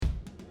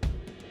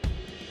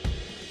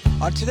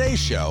On today's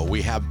show, we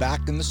have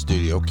back in the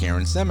studio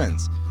Karen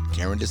Simmons.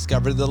 Karen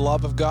discovered the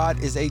love of God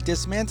is a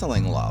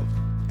dismantling love.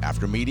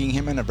 After meeting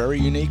him in a very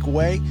unique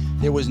way,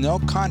 there was no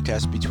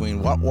contest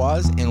between what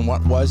was and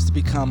what was to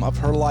become of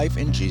her life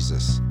in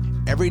Jesus.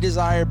 Every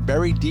desire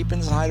buried deep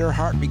inside her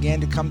heart began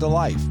to come to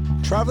life.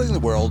 Traveling the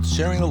world,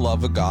 sharing the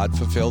love of God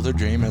fulfilled her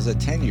dream as a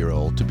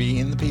 10-year-old to be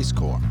in the Peace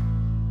Corps.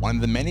 One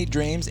of the many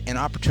dreams and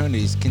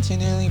opportunities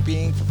continually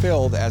being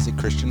fulfilled as a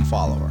Christian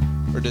follower.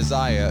 Her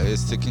desire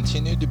is to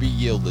continue to be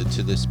yielded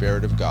to the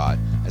Spirit of God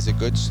as a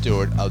good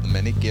steward of the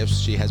many gifts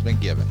she has been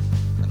given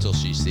until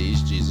she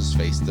sees Jesus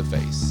face to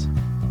face.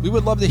 We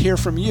would love to hear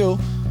from you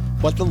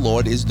what the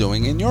Lord is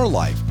doing in your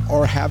life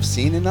or have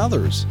seen in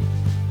others.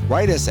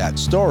 Write us at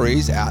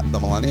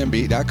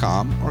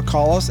stories@themillenniumbeat.com or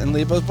call us and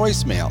leave a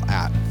voicemail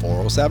at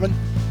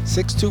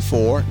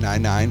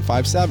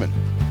 407-624-9957.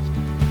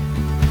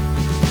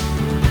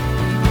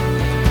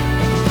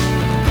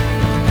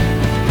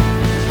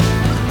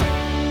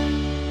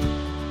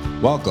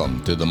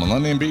 Welcome to the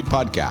Millennium Beat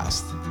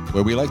Podcast,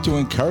 where we like to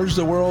encourage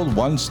the world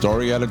one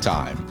story at a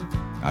time.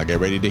 Now get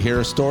ready to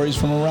hear stories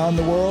from around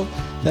the world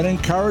that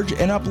encourage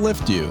and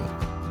uplift you.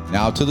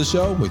 Now to the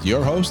show with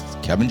your host,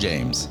 Kevin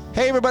James.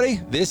 Hey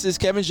everybody, this is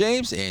Kevin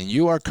James, and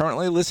you are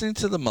currently listening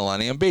to the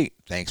Millennium Beat.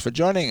 Thanks for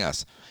joining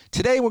us.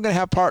 Today we're going to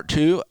have part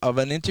 2 of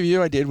an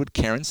interview I did with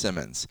Karen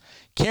Simmons.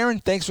 Karen,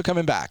 thanks for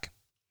coming back.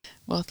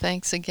 Well,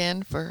 thanks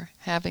again for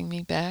having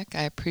me back.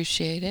 I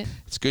appreciate it.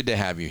 It's good to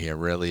have you here,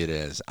 really it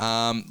is.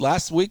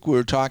 Last week we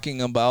were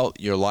talking about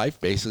your life,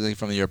 basically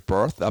from your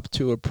birth up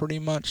to pretty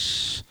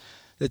much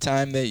the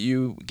time that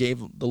you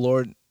gave the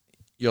Lord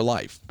your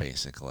life,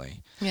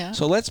 basically. Yeah.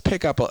 So let's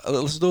pick up,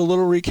 let's do a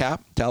little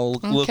recap, tell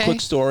a little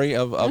quick story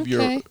of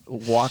your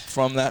walk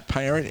from that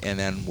parent, and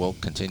then we'll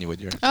continue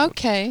with your story.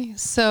 Okay.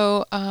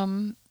 So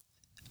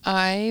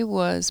I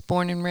was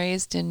born and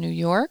raised in New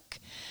York.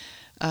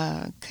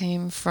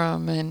 Came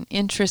from an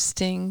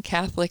interesting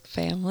Catholic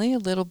family, a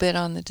little bit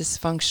on the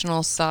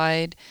dysfunctional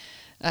side,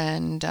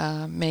 and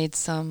made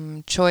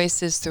some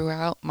choices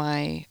throughout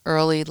my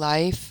early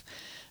life.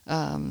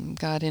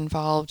 Got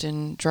involved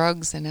in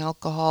drugs and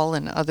alcohol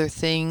and other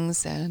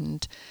things,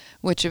 and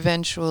which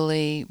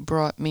eventually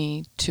brought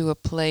me to a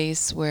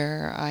place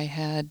where I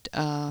had,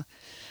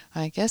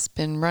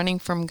 been running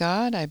from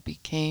God. I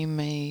became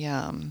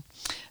a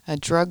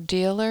drug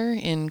dealer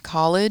in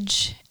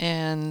college,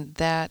 and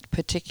that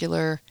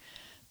particular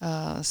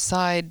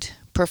side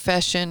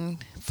profession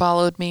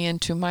followed me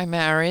into my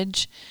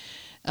marriage,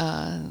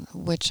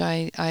 which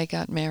I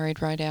got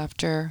married right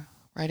after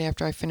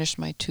I finished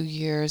my 2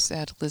 years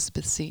at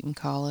Elizabeth Seton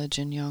College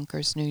in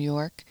Yonkers, New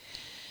York.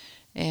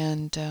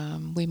 And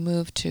we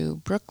moved to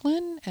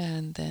Brooklyn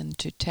and then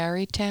to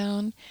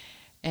Tarrytown.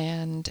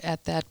 And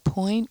at that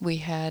point, we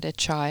had a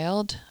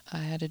child. I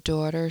had a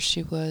daughter.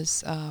 She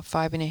was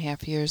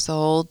 5.5 years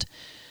old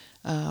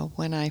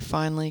when I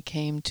finally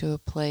came to a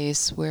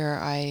place where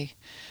I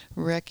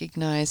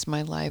recognized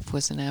my life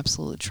was an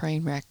absolute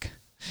train wreck.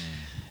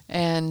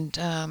 And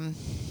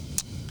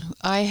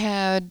I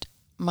had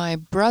my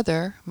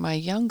brother, my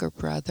younger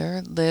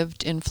brother,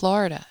 lived in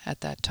Florida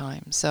at that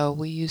time. So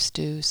we used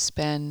to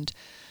spend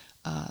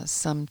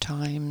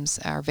sometimes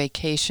our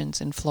vacations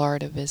in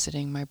Florida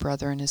visiting my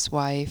brother and his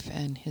wife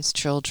and his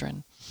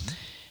children.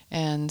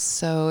 And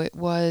so it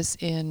was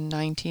in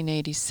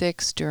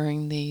 1986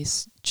 during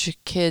these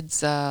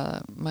kids,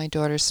 my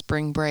daughter's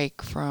spring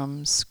break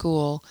from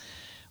school,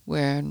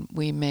 where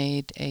we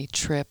made a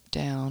trip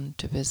down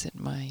to visit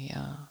my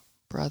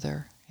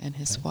brother and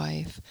his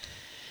wife.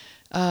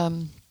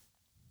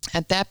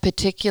 At that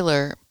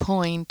particular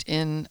point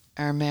in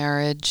our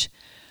marriage,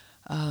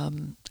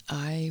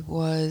 I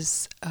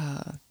was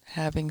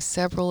having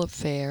several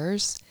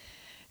affairs,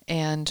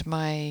 and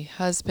my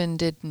husband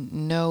didn't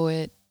know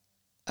it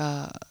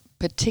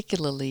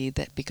particularly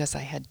that because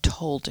I had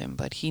told him,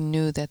 but he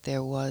knew that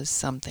there was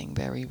something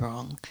very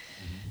wrong.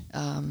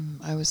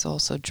 I was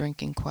also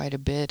drinking quite a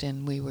bit,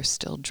 and we were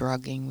still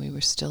drugging. We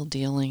were still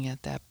dealing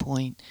at that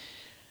point.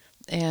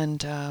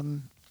 And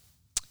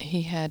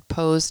he had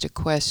posed a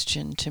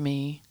question to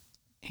me.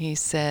 He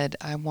said,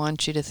 I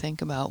want you to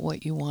think about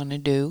what you want to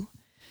do.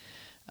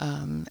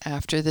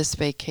 After this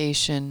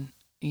vacation,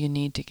 you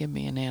need to give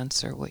me an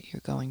answer what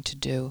you're going to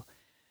do.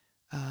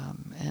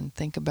 And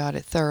think about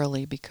it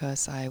thoroughly,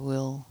 because I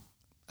will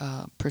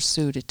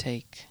pursue to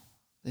take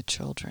the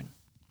children.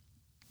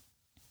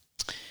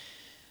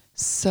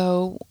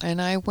 So,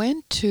 and I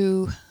went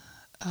to,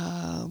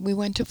 we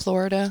went to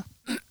Florida.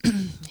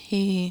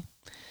 He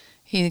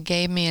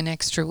gave me an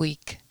extra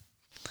week.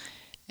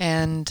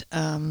 And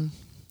I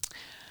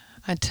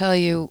tell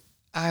you,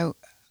 I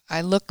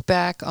look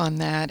back on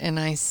that and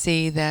I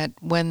see that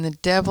when the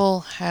devil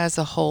has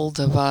a hold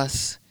of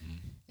us,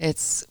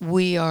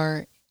 we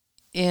are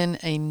in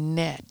a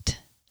net.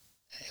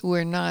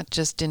 We're not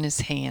just in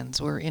his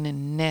hands. We're in a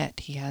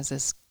net. He has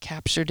us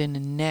captured in a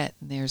net.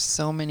 And there's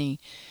so many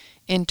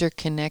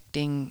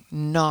interconnecting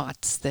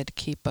knots that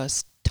keep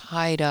us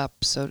tied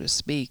up, so to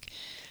speak,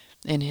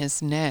 in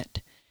his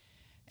net.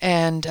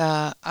 And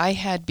I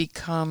had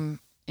become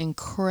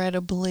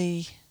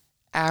incredibly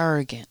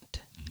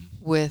arrogant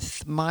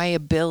with my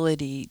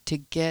ability to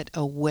get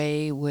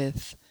away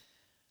with,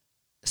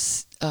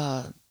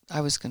 I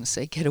was going to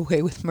say get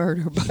away with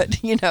murder, but,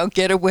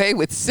 get away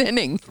with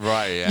sinning.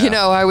 Right,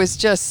 yeah. I was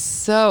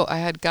just I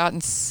had gotten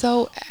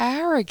so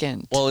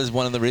arrogant. Well, is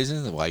one of the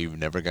reasons why you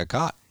never got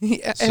caught.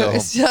 Yeah, So, it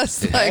was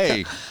just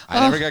hey, I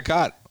never got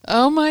caught.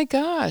 Oh my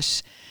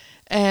gosh.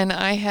 And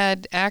I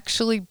had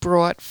actually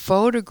brought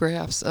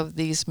photographs of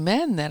these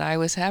men that I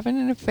was having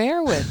an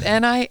affair with.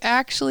 And I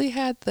actually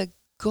had the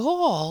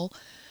gall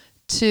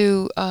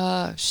to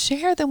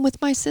share them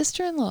with my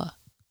sister-in-law.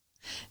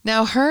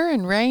 Now, her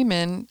and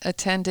Raymond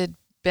attended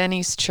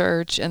Benny's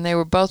church, and they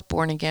were both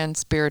born again,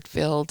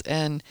 spirit-filled.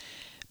 And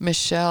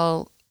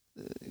Michelle,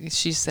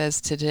 she says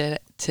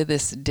to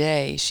this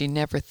day, she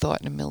never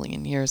thought in a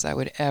million years I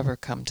would ever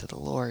come to the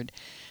Lord.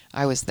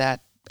 I was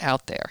that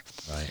out there.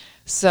 Right.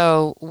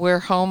 So we're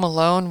home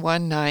alone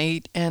one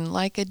night, and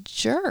like a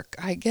jerk,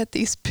 I get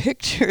these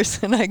pictures,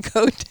 and I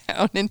go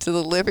down into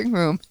the living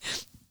room,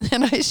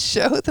 and I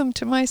show them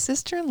to my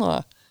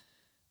sister-in-law.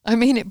 I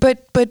mean,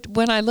 but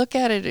when I look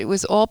at it, it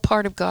was all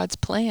part of God's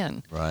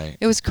plan. Right.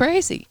 It was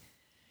crazy.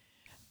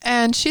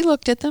 And she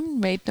looked at them,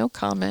 made no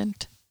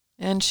comment,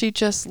 and she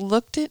just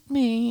looked at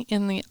me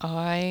in the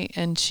eye,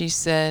 and she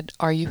said,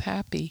 "Are you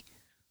happy?"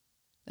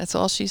 That's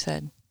all she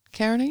said.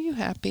 "Karen, are you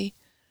happy?"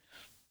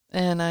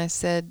 And I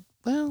said,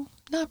 "Well,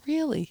 not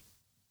really.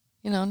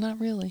 Not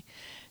really."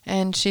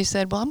 And she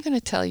said, "Well, I'm going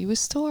to tell you a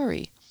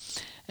story."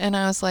 And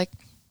I was like,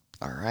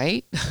 "All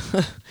right."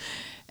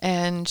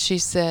 And she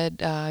said,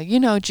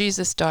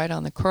 Jesus died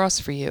on the cross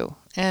for you.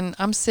 And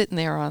I'm sitting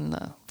there on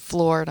the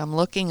floor, and I'm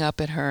looking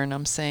up at her, and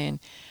I'm saying,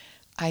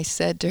 I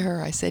said to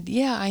her,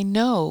 "Yeah, I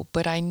know,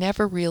 but I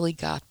never really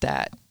got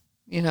that.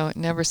 It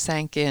never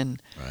sank in."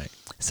 Right.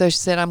 So she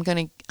said, I'm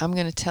going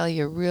to tell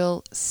you a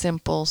real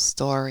simple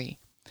story.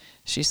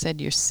 She said,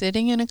 "You're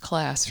sitting in a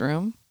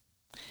classroom,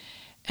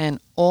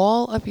 and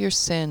all of your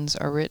sins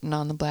are written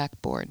on the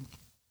blackboard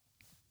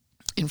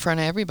in front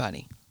of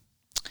everybody.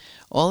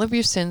 All of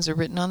your sins are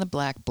written on the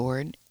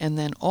blackboard, and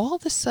then all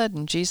of a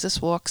sudden,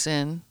 Jesus walks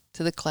in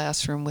to the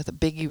classroom with a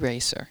big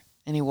eraser,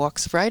 and he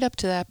walks right up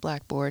to that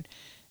blackboard,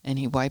 and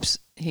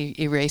he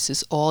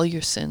erases all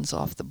your sins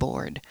off the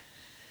board."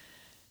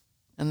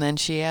 And then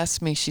she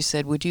asked me, she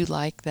said, "Would you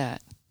like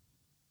that?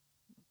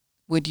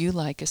 Would you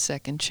like a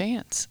second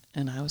chance?"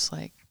 And I was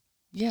like,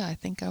 "Yeah, I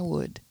think I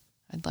would.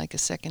 I'd like a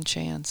second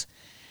chance."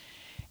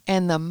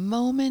 And the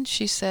moment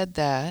she said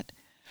that,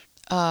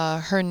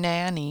 her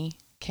nanny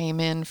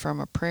came in from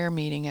a prayer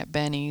meeting at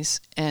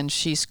Benny's, and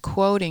she's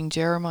quoting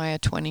Jeremiah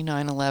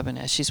 29:11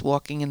 as she's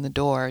walking in the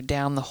door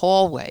down the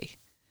hallway.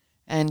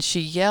 And she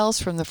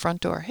yells from the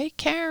front door, "Hey,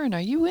 Karen,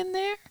 are you in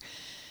there?"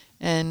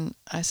 And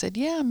I said,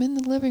 "Yeah, I'm in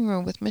the living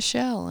room with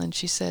Michelle." And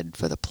she said,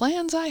 "For the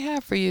plans I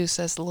have for you,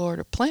 says the Lord,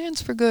 are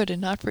plans for good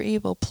and not for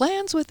evil,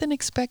 plans with an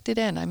expected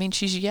end." I mean,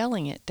 she's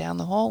yelling it down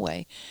the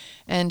hallway.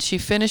 And she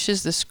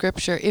finishes the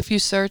scripture, "If you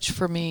search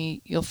for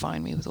me, you'll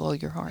find me with all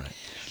your heart." Right.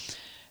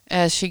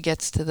 As she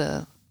gets to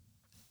the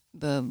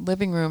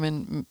living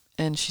room,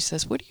 and she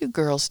says, "What are you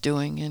girls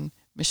doing?" And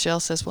Michelle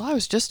says, "Well, I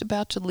was just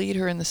about to lead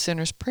her in the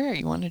sinner's prayer.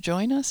 You want to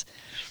join us?"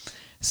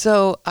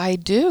 So I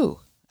do.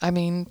 I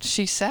mean,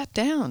 she sat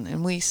down,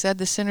 and we said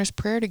the sinner's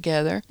prayer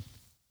together.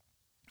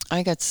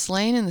 I got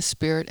slain in the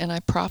spirit, and I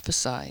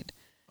prophesied.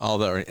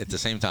 All at the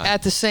same time?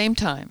 At the same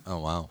time. Oh,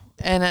 wow.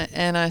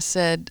 And I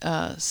said,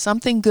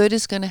 something good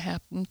is going to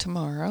happen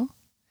tomorrow,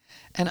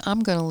 and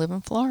I'm going to live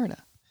in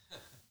Florida.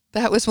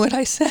 That was what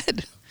I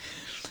said.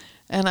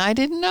 And I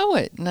didn't know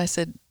it. And I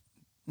said,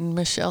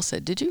 Michelle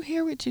said, "Did you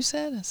hear what you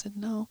said?" I said,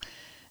 "No."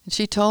 And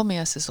she told me,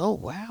 I says, "Oh,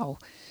 wow."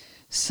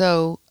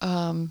 So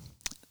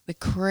the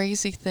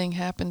crazy thing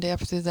happened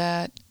after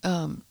that.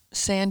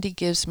 Sandy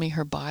gives me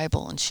her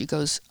Bible, and she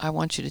goes, "I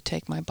want you to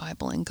take my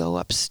Bible and go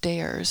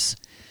upstairs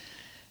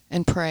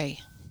and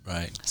pray."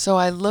 Right. So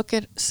I look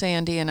at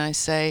Sandy, and I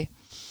say,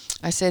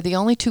 the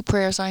only two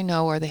prayers I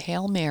know are the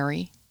Hail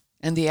Mary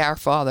and the Our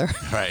Father.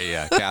 Right,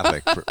 yeah,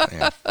 Catholic.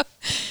 Yeah.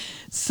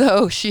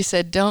 So she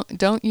said,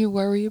 don't you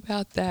worry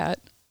about that.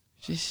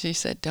 She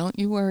said, "Don't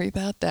you worry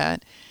about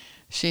that."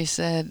 She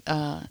said,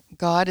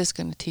 "God is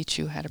going to teach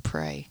you how to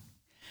pray."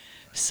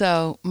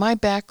 So my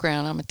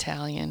background, I'm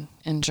Italian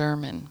and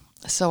German.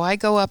 So I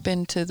go up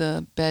into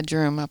the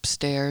bedroom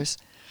upstairs,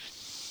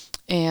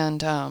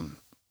 and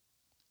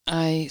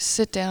I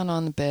sit down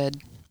on the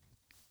bed,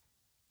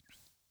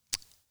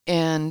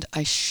 and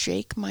I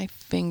shake my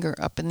finger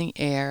up in the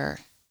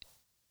air,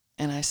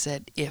 and I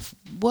said, "If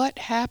what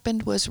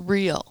happened was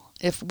real,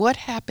 if what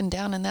happened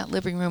down in that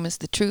living room is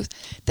the truth,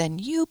 then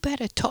you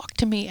better talk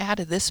to me out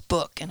of this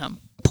book." And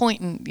I'm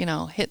pointing,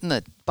 hitting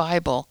the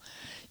Bible.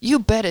 "You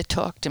better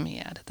talk to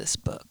me out of this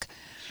book."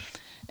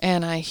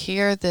 And I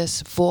hear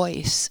this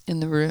voice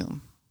in the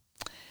room,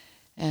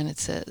 and it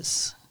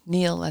says,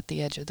 "Kneel at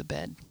the edge of the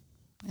bed."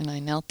 And I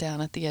knelt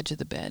down at the edge of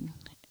the bed,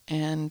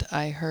 and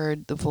I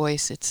heard the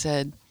voice. It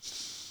said,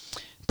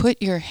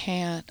 "Put your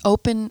hand,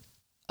 open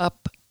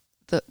up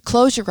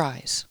close your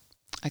eyes."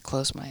 I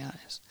closed my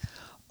eyes.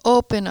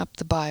 open up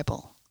the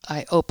Bible.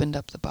 I opened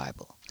up the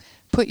Bible.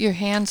 Put your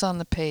hands on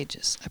the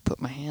pages. I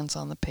put my hands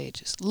on the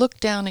pages. Look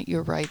down at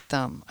your right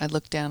thumb. I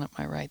looked down at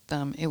my right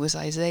thumb. It was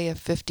Isaiah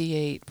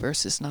 58,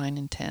 verses 9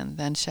 and 10.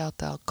 Then shalt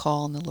thou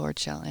call, and the Lord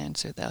shall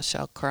answer. Thou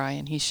shalt cry,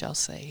 and he shall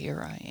say,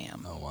 Here I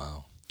am. Oh,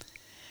 wow.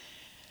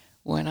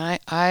 When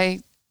I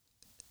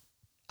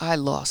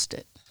lost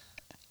it.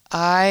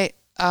 I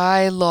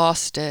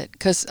lost it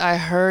because I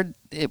heard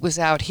it was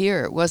out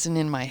here. It wasn't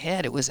in my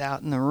head. It was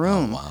out in the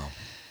room. Oh, wow.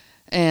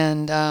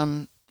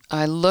 And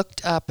I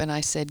looked up and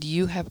I said,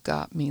 you have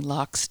got me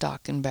lock,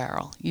 stock, and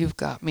barrel. You've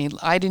got me.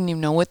 I didn't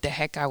even know what the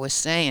heck I was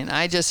saying.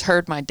 I just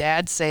heard my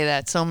dad say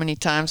that so many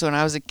times when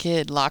I was a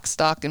kid, lock,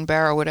 stock, and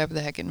barrel, whatever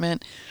the heck it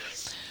meant.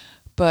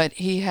 But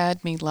he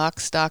had me lock,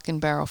 stock, and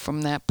barrel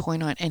from that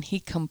point on. And he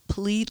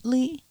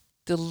completely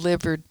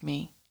delivered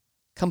me.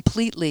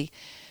 Completely.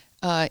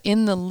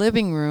 In the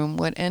living room,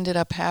 what ended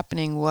up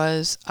happening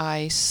was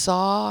I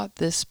saw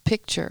this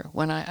picture.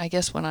 When I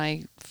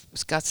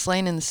got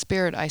slain in the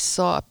spirit, I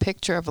saw a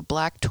picture of a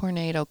black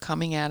tornado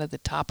coming out of the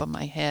top of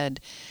my head.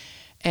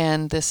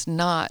 And this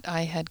knot,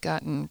 I had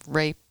gotten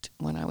raped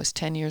when I was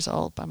 10 years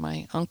old by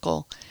my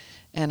uncle.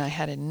 And I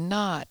had a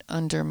knot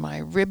under my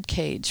rib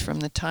cage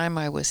from the time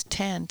I was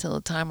 10 till the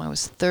time I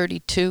was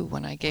 32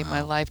 when I gave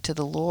my life to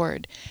the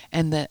Lord.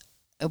 And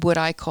what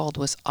I called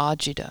was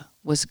agita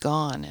was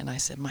gone. And I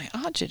said, my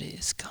agita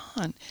is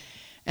gone.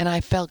 And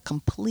I felt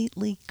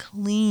completely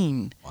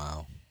clean.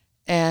 Wow.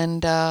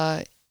 And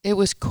it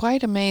was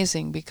quite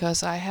amazing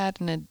because I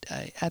hadn't,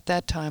 at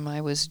that time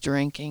I was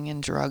drinking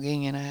and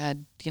drugging and I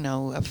had,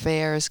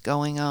 affairs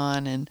going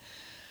on. And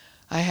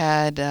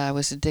I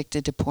was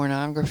addicted to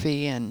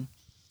pornography. And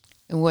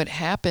what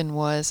happened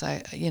was,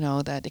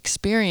 that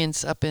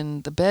experience up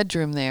in the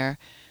bedroom there.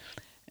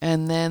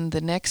 And then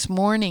the next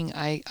morning,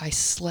 I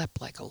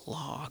slept like a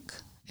log.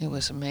 It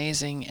was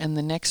amazing. And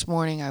the next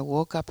morning, I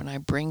woke up and I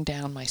bring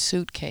down my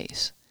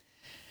suitcase.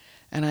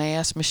 And I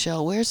asked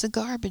Michelle, where's the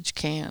garbage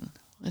can?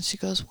 And she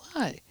goes,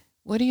 what?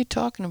 What are you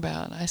talking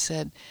about?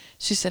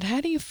 She said, how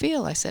do you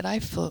feel? I said, I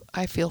feel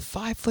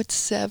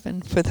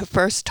 5'7" for the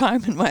first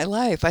time in my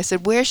life. I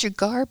said, where's your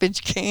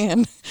garbage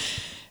can?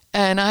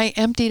 And I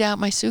emptied out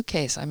my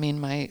suitcase. I mean,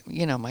 my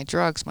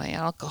drugs, my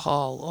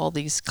alcohol, all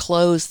these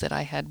clothes that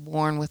I had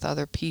worn with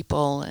other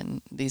people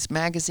and these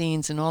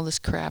magazines and all this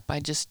crap.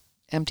 I just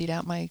emptied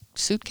out my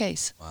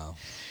suitcase. Wow.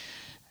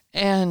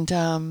 And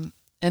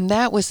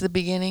that was the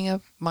beginning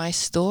of my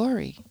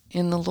story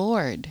in the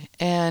Lord.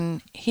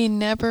 And he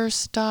never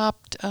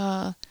stopped.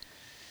 I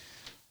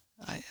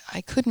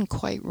couldn't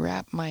quite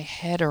wrap my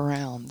head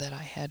around that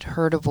I had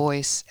heard a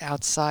voice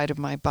outside of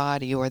my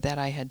body or that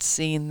I had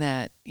seen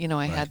that,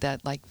 I had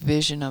that like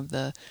vision of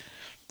the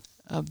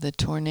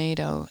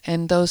tornado.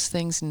 And those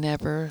things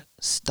never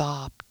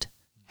stopped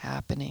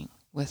happening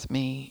with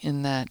me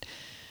in that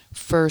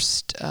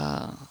first,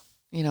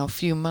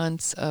 few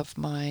months of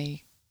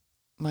my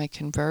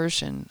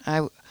conversion.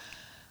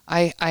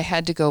 I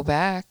had to go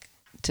back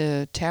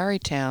to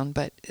Tarrytown,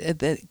 but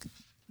the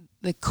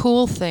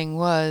cool thing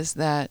was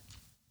that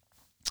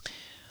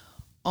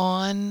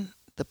on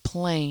the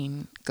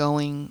plane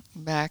going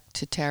back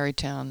to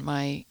Tarrytown,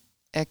 my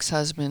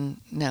ex-husband,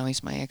 now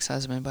he's my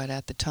ex-husband, but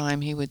at the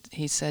time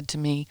he said to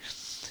me,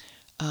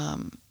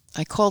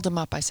 I called him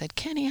up. I said,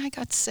 Kenny, I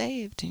got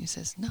saved. And he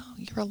says, no,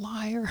 you're a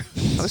liar.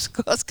 I was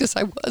because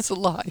I was a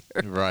liar.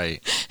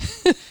 Right.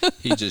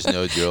 He just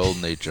knows your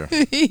old nature.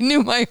 He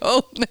knew my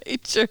old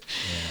nature.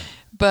 Yeah.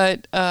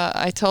 But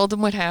I told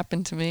him what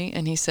happened to me,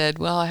 and he said,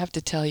 well, I have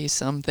to tell you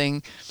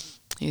something.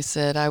 He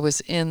said, I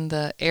was in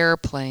the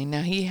airplane.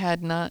 Now, he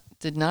did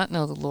not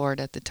know the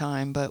Lord at the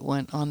time, but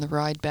went on the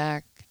ride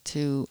back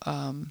to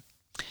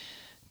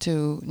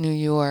New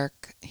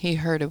York. He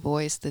heard a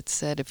voice that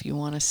said, if you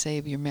want to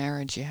save your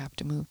marriage, you have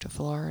to move to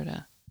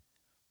Florida.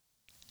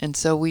 And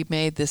so we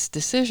made this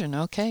decision.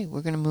 Okay,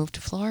 we're going to move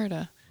to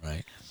Florida.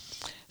 Right.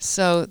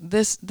 So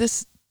this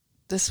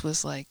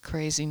was like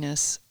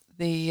craziness.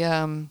 We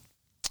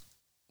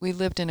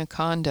lived in a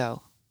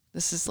condo.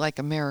 This is like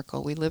a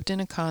miracle. We lived in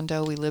a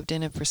condo. We lived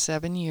in it for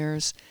 7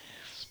 years.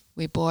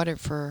 We bought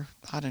it for,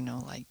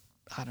 maybe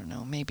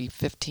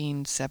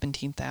 $15,000,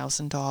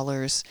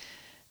 $17,000.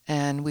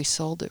 And we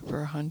sold it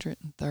for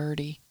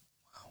 $130,000.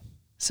 Wow.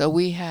 So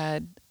we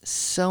had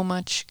so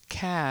much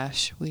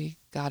cash. We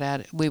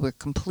were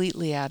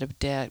completely out of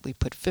debt. We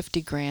put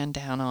 $50,000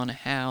 down on a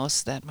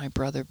house that my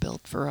brother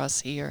built for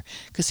us here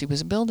because he was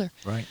a builder.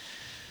 Right.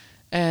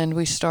 And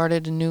we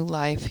started a new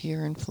life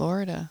here in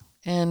Florida.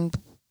 And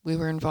we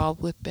were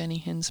involved with Benny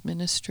Hinn's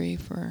ministry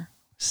for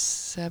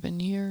 7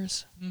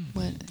 years,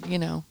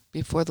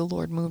 before the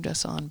Lord moved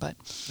us on. But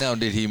now,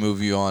 did he move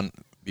you on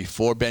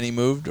before Benny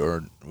moved,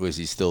 or was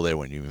he still there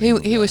when you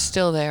moved? He was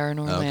still there in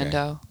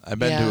Orlando. Okay. I've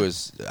been to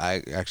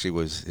I actually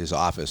was his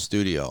office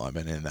studio. I've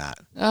been in that.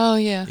 Oh,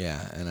 yeah.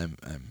 Yeah, and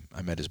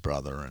I met his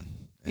brother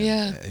and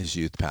his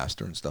youth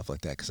pastor and stuff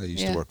like that because I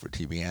used to work for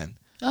TBN.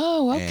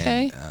 Oh,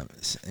 okay. And,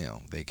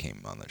 they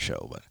came on the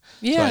show, but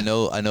yeah.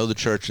 So I know the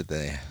church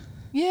that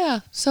Yeah,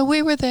 so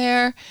we were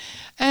there,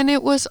 and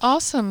it was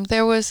awesome.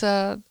 There was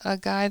a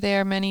guy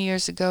there many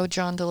years ago,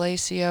 John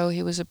DeLacio.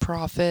 He was a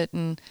prophet,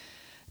 and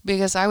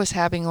because I was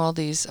having all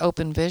these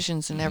open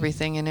visions and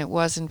everything, and it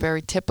wasn't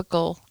very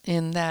typical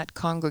in that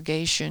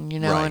congregation,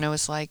 Right. and I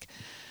was like,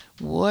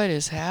 what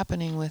is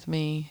happening with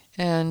me?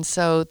 And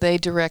so they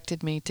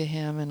directed me to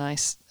him, and I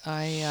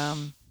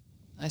spent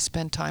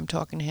time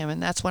talking to him,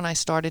 and that's when I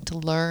started to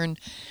learn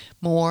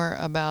more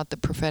about the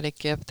prophetic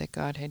gift that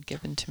God had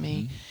given to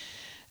me.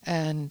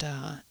 And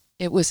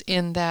it was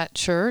in that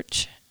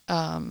church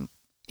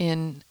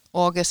in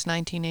August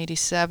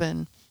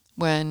 1987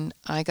 when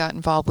I got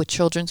involved with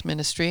children's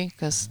ministry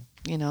because,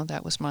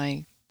 that was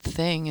my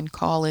thing in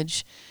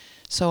college.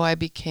 So I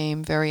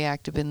became very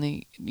active in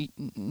the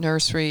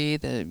nursery,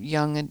 the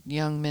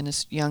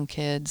young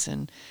kids,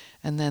 and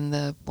then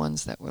the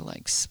ones that were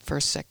like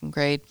first, second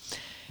grade.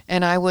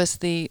 And I was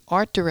the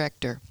art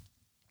director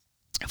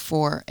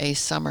for a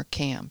summer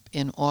camp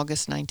in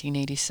August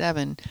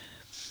 1987.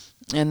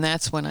 And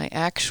that's when I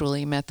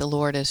actually met the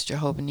Lord as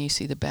Jehovah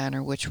Nissi, the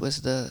banner, which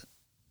was the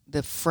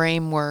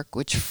framework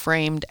which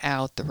framed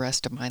out the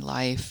rest of my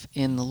life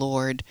in the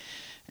Lord,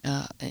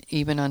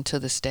 even unto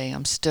this day.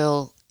 I'm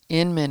still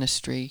in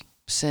ministry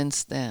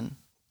since then,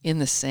 in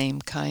the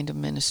same kind of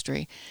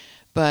ministry.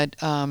 But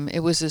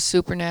it was a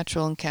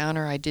supernatural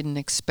encounter. I didn't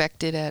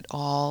expect it at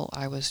all.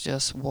 I was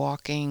just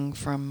walking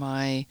from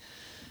my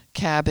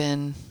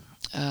cabin,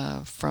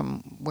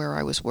 from where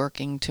I was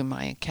working to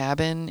my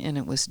cabin, and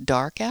it was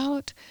dark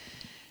out.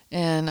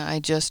 And I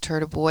just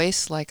heard a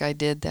voice like I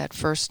did that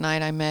first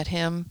night I met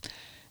him.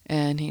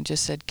 And he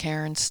just said,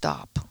 Karen,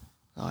 stop.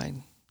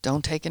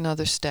 Don't take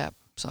another step.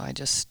 So I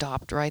just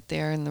stopped right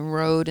there in the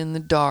road in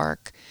the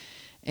dark.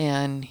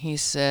 And he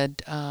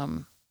said,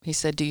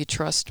 do you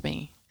trust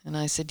me? And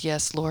I said,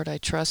 yes, Lord, I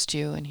trust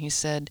you. And he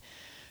said,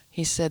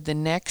 the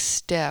next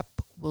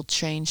step will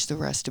change the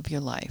rest of your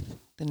life.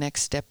 The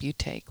next step you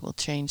take will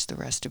change the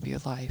rest of your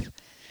life.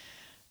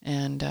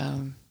 And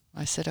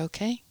I said,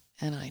 okay.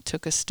 And I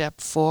took a step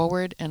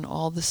forward, and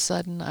all of a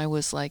sudden I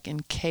was like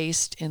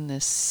encased in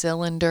this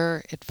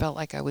cylinder. It felt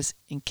like I was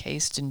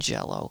encased in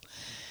Jell-O.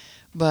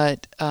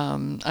 But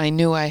I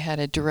knew I had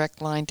a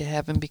direct line to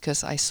heaven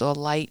because I saw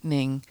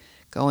lightning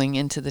going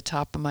into the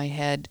top of my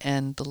head,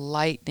 and the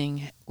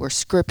lightning were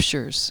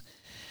scriptures.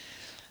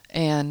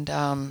 And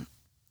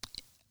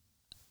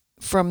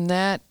from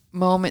that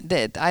moment,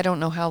 that I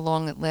don't know how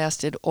long it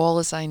lasted, all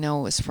as I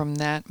know is from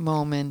that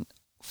moment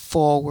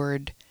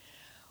forward,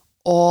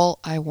 all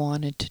I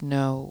wanted to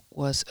know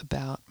was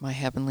about my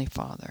Heavenly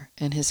Father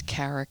and His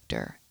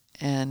character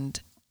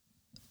and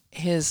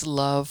His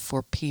love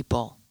for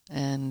people.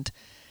 And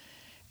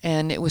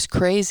it was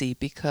crazy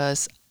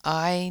because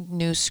I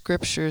knew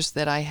scriptures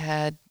that I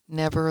had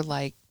never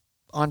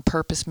on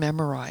purpose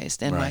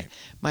memorized. And Right.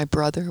 my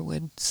brother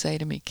would say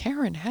to me,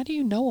 Karen, how do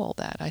you know all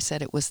that? I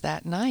said, it was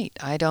that night.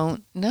 I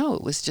don't know.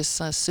 It was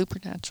just a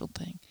supernatural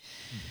thing.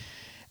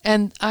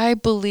 And I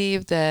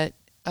believe that,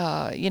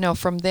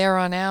 from there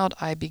on out,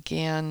 I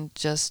began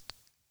just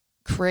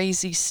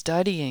crazy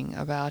studying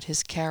about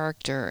His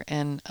character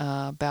and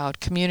about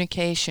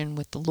communication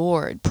with the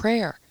Lord,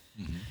 prayer.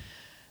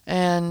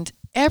 And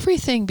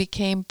everything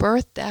became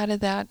birthed out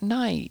of that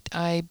night.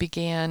 I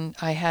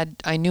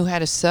knew how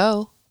to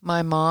sew.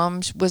 My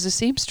mom was a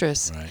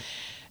seamstress. Right.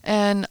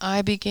 And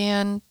I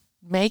began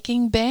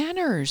making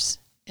banners.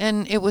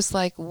 And it was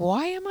like,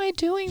 why am I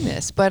doing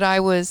this? But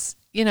I was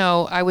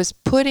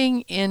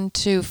putting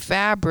into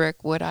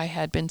fabric what I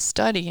had been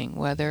studying,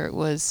 whether it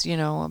was,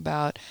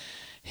 about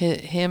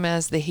Him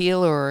as the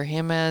healer or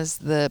Him as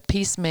the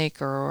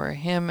peacemaker or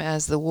Him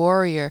as the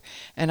warrior.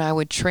 And I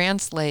would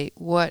translate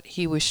what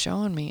He was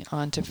showing me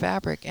onto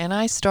fabric. And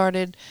I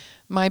started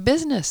my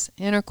business,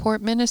 Inner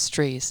Court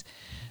Ministries,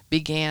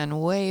 began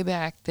way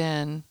back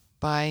then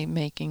by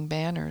making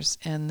banners.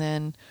 And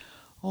then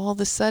all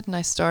of a sudden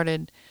I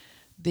started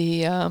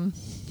I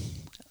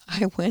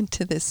went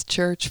to this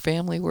church,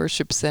 Family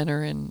Worship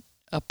Center in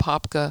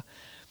Apopka,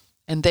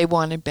 and they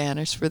wanted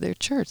banners for their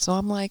church. So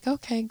I'm like,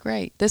 okay,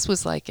 great. This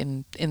was like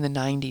in the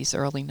 90s,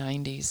 early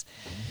 90s.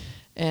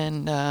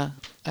 And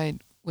I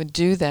would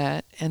do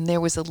that. And there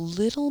was a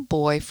little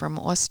boy from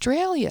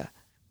Australia,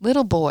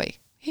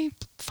 he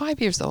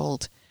 5 years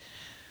old.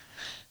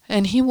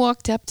 And he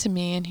walked up to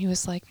me and he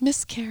was like,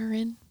 Miss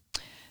Karen,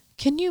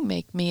 can you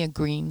make me a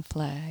green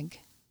flag?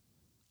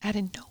 Out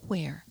of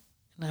nowhere.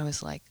 And I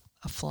was like,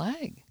 a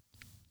flag?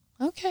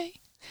 Okay.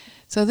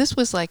 So this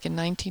was like in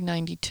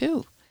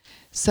 1992.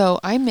 So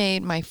I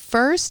made my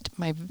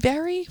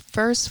very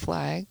first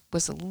flag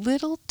was a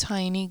little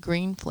tiny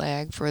green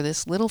flag for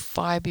this little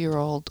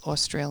 5-year-old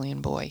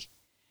Australian boy.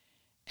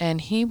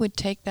 And he would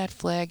take that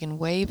flag and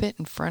wave it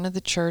in front of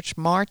the church,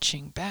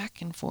 marching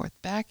back and forth,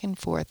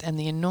 and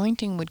the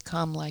anointing would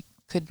come like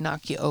could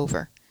knock you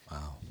over.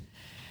 Wow.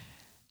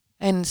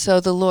 And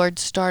so the Lord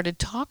started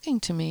talking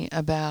to me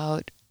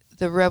about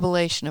the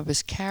revelation of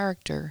His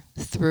character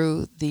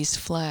through these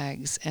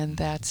flags, and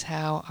that's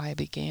how I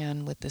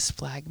began with this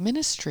flag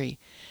ministry.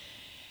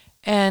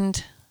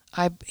 And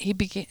he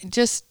began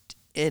just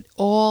it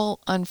all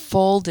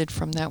unfolded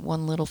from that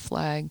one little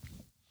flag.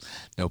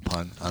 No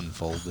pun,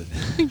 unfolded.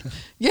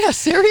 Yeah,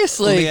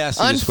 seriously. Let me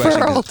ask you this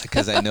question Unfurled.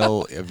 because I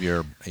know of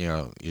your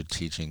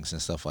teachings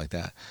and stuff like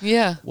that.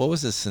 Yeah. What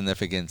was the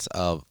significance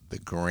of the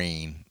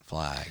green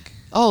flag?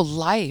 Oh,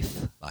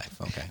 life.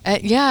 Life, okay.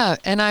 Yeah,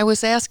 and I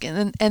was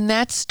asking, and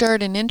that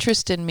stirred an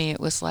interest in me. It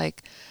was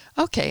like,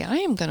 okay, I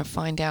am going to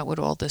find out what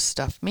all this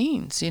stuff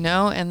means,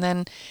 And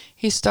then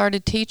he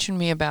started teaching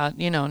me about,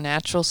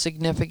 natural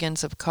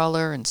significance of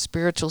color and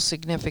spiritual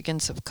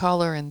significance of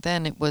color. And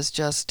then it was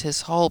just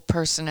his whole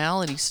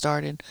personality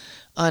started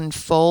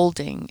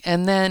unfolding.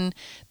 And then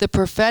the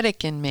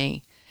prophetic in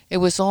me, it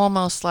was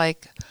almost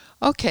like,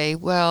 okay,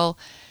 well,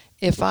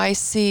 if I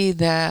see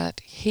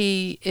that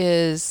he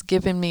is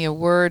giving me a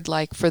word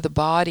like for the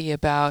body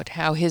about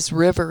how his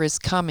river is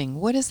coming,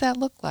 what does that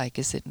look like?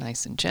 Is it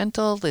nice and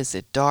gentle? Is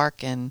it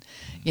dark and,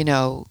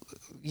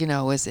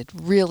 is it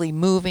really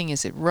moving?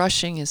 Is it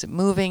rushing? Is it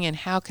moving? And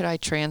how could I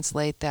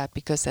translate that?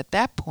 Because at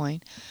that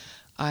point,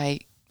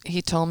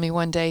 he told me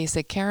one day, he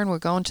said, Karen, we're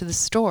going to the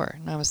store.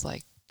 And I was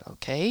like,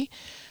 okay.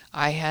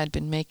 I had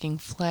been making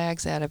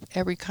flags out of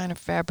every kind of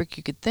fabric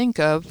you could think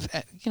of,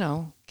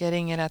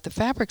 getting it at the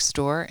fabric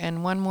store.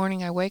 And one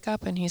morning I wake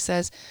up and he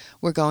says,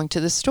 we're going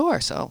to the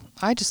store. So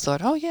I just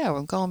thought, oh, yeah,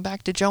 we're going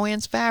back to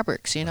Joann's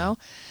Fabrics,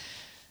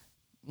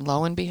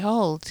 Lo and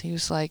behold, he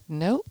was like,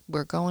 nope,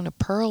 we're going to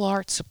Pearl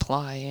Art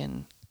Supply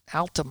in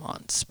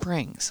Altamont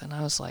Springs. And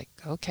I was like,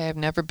 okay, I've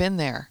never been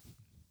there.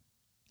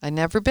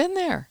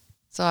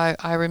 So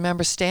I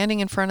remember standing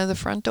in front of the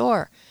front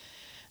door.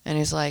 And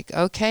he's like,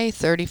 okay,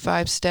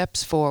 35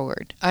 steps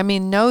forward. I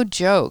mean, no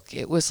joke.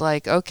 It was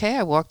like, okay,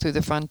 I walked through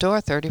the front door,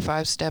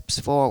 35 steps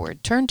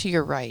forward. Turn to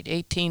your right,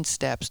 18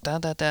 steps. Da,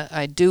 da, da.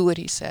 I do what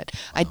he said.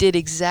 I did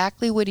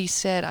exactly what he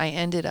said. I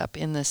ended up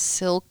in the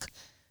silk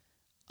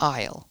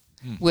aisle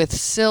with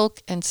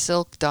silk and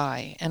silk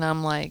dye. And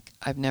I'm like,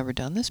 I've never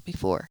done this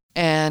before.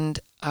 And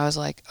I was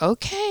like,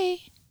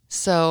 okay.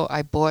 So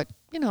I bought,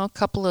 a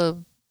couple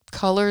of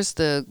colors,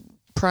 the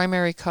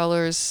primary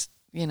colors,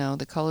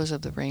 the colors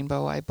of the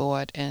rainbow I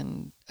bought,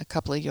 and a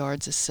couple of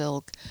yards of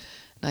silk.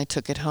 And I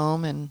took it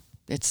home, and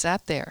it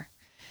sat there.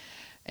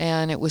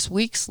 And it was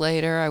weeks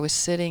later, I was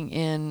sitting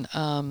in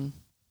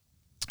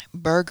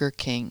Burger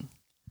King.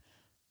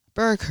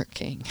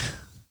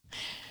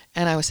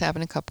 And I was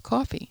having a cup of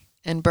coffee.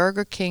 And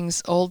Burger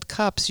King's old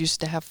cups used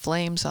to have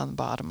flames on the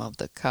bottom of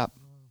the cup.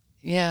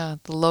 Yeah,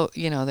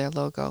 their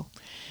logo.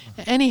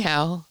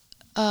 Anyhow,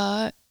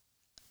 I'm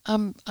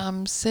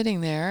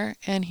sitting there,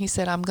 and he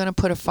said, I'm going to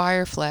put a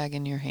fire flag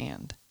in your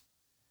hand.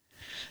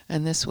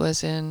 And this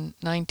was in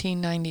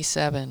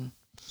 1997.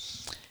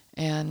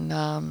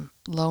 And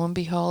lo and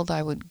behold,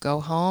 I would go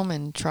home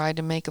and try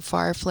to make a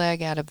fire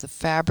flag out of the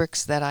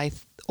fabrics that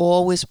I've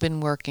always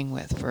been working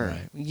with for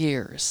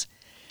years.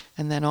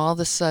 And then all of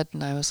a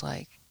sudden, I was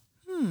like,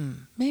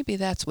 maybe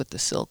that's what the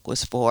silk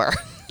was for.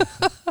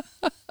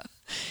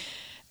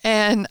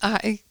 And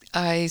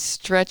I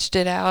stretched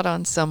it out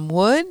on some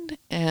wood,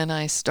 and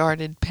I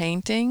started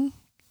painting.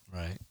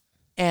 Right.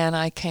 And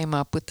I came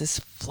up with this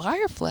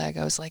fire flag.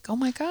 I was like, oh,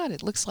 my God,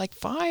 it looks like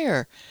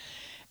fire.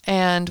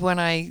 And when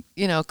I,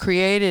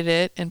 created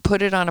it and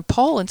put it on a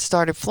pole and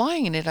started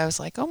flying in it, I was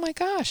like, oh, my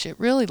gosh, it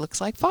really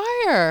looks like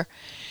fire.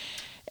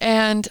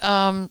 And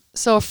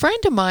so a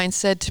friend of mine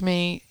said to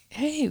me,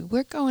 hey,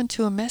 we're going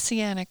to a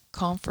Messianic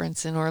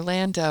conference in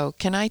Orlando.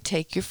 Can I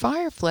take your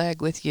fire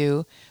flag with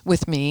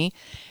me?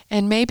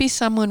 And maybe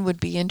someone would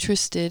be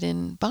interested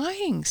in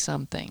buying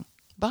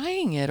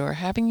it or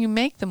having you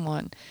make them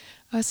one.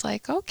 I was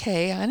like,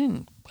 okay. I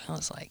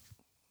was like,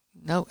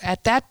 no.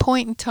 At that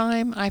point in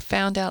time, I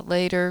found out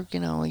later,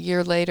 a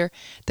year later,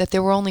 that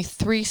there were only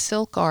 3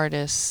 silk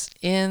artists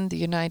in the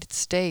United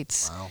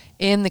States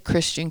in the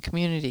Christian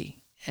community.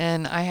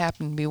 And I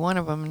happened to be one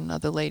of them,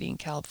 another lady in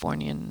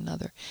California and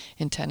another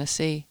in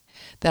Tennessee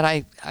that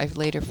I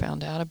later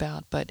found out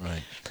about. But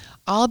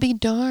I'll be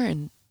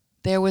darned.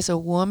 There was a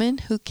woman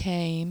who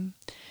came,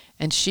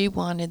 and she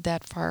wanted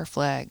that fire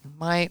flag,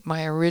 my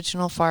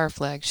original fire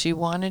flag. She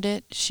wanted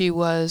it. She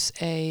was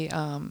a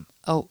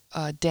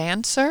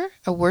dancer,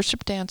 a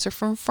worship dancer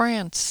from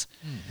France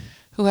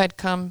who had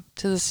come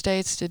to the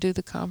States to do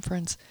the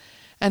conference.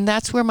 And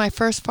that's where my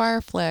first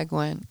fire flag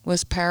went,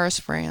 was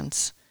Paris,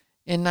 France.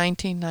 In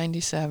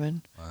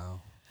 1997.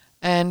 Wow.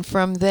 And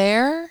from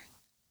there,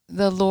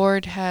 the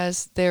Lord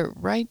has,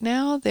 right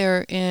now,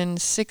 they're in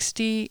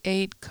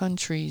 68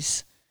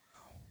 countries.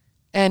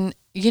 And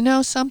you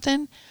know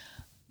something?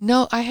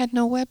 No, I had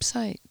no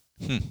website.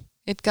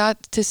 It's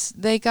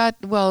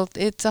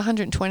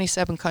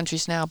 127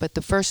 countries now, but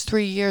the first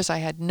 3 years I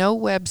had no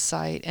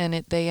website, and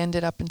they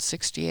ended up in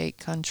 68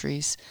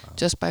 countries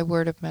just by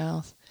word of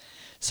mouth.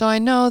 So I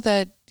know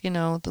that,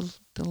 the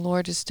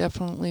Lord is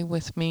definitely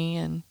with me,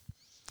 and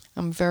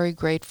I'm very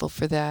grateful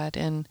for that.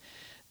 And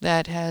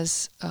that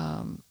has,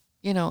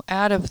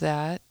 out of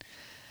that,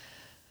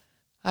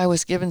 I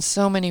was given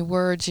so many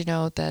words,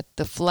 that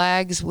the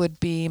flags would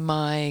be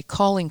my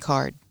calling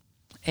card,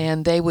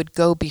 and they would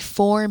go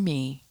before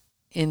me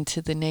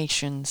into the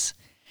nations.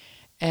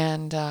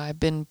 And I've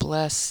been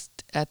blessed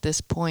at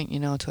this point,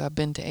 to have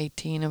been to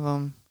 18 of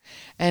them.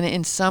 And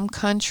in some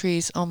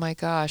countries, oh my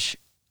gosh,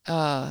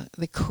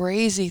 the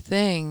crazy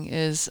thing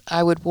is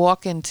I would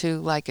walk into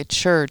like a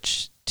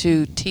church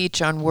to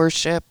teach on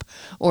worship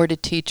or to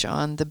teach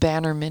on the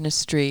banner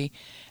ministry,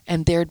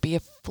 and there'd be a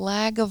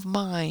flag of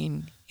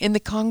mine in the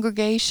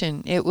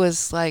congregation. It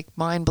was like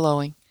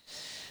mind-blowing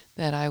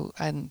that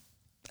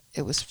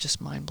it was just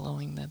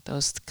mind-blowing that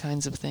those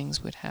kinds of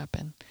things would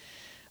happen.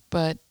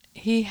 But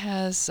he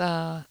has,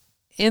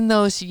 in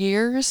those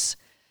years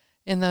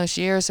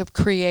of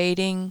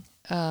creating,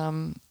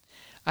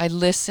 I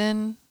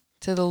listen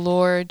to the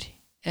Lord,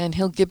 and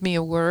he'll give me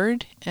a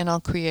word, and I'll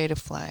create a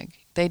flag.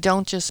 They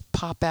don't just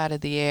pop out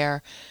of the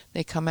air.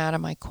 They come out of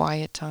my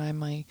quiet time,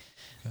 my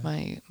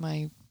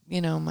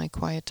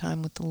quiet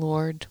time with the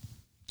Lord.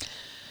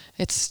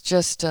 It's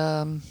just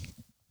a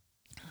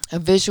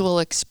visual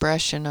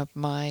expression of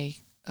my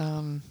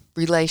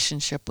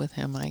relationship with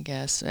him, I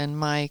guess, and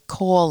my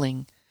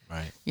calling.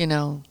 Right.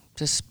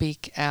 To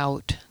speak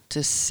out,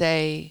 to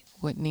say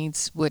what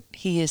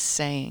he is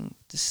saying,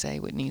 to say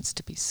what needs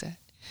to be said.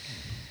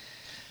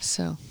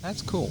 So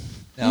that's cool.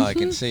 Now I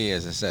can see,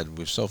 as I said,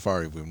 we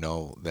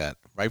know that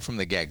right from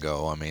the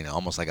get-go. I mean,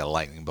 almost like a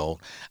lightning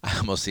bolt. I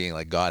almost seeing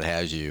like God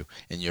has you,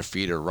 and your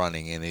feet are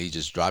running, and he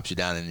just drops you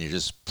down, and you're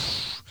just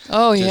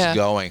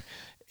going.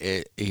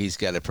 He's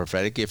got a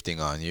prophetic gifting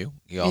on you.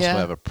 You also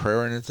have a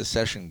prayer and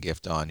intercession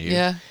gift on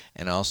you,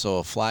 and also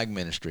a flag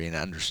ministry and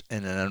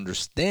an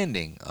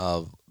understanding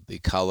of the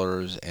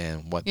colors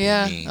and what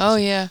they mean. Oh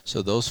yeah.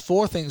 So those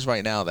 4 things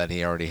right now that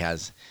he already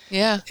has.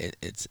 Yeah.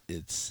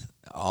 It's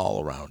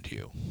all around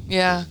you.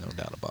 Yeah. There's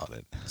no doubt about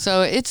it.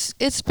 So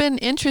it's been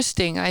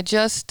interesting. I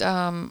just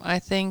I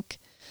think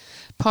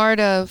part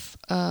of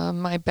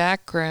my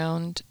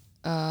background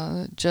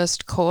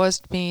just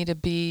caused me to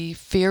be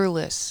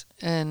fearless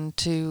and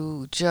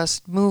to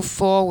just move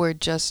forward,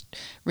 just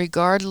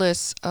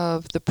regardless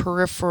of the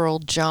peripheral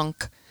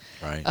junk.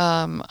 Right.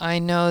 I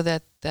know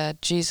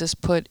that Jesus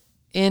put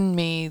in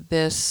me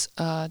this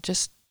I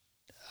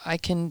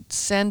can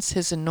sense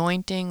his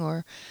anointing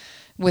or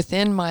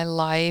within my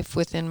life,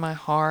 within my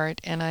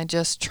heart, and I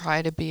just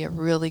try to be a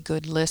really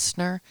good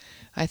listener.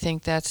 I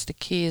think that's the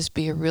key, is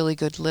be a really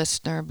good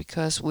listener,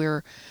 because we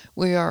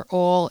are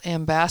all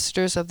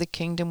ambassadors of the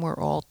kingdom. We're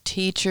all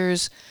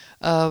teachers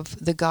of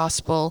the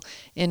gospel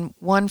in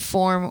one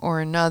form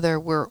or another.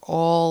 We're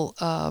all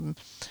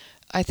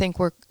I think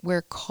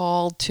we're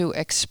called to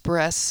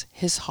express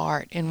his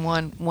heart in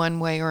one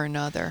way or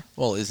another.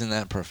 Well, isn't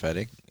that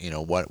prophetic?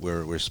 What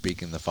we're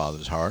speaking the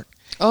Father's heart.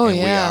 Oh, and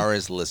yeah. We are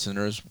as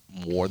listeners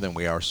more than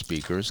we are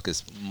speakers,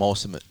 because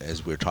most of it,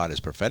 as we're taught as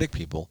prophetic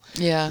people,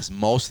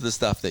 most of the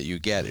stuff that you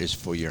get is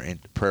for your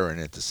prayer and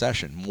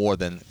intercession more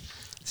than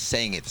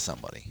saying it to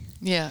somebody.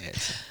 Yeah.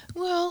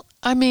 Well,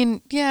 I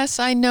mean, yes,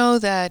 I know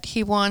that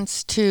he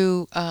wants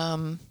to.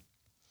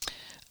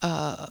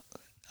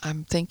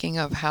 I'm thinking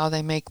of how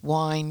they make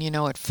wine,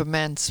 it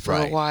ferments for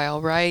a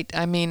while, right?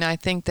 I mean, I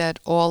think that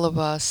all of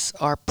us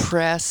are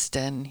pressed,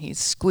 and he's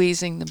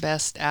squeezing the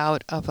best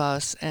out of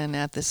us. And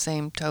at the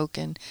same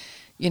token,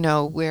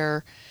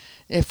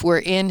 if we're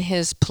in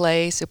his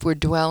place, if we're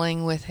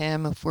dwelling with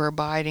him, if we're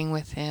abiding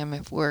with him,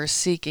 if we're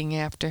seeking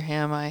after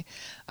him, I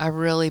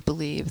really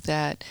believe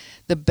that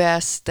the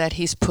best that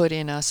he's put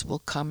in us will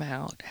come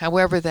out,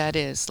 however that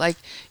is. Like,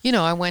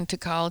 I went to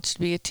college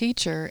to be a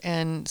teacher,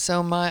 and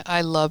so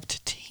I love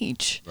to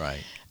teach.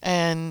 Right.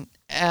 And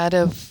out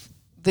of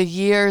the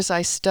years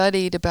I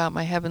studied about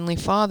my Heavenly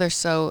Father,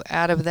 so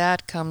out of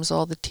that comes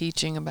all the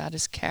teaching about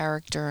his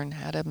character and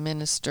how to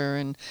minister,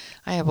 and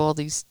I have all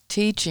these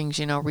teachings,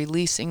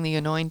 releasing the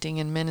anointing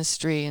in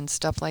ministry and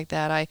stuff like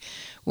that. I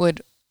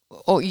would,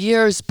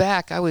 years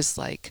back, I would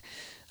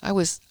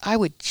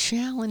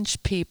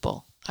challenge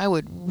people. I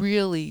would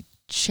really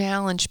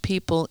challenge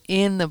people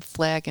in the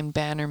flag and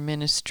banner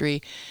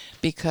ministry,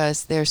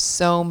 because there's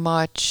so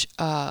much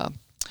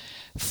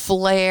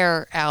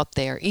flair out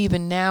there.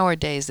 Even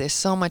nowadays, there's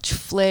so much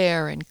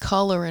flair and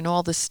color and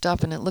all this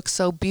stuff, and it looks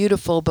so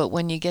beautiful. But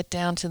when you get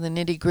down to the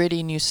nitty-gritty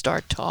and you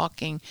start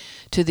talking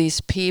to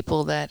these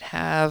people that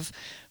have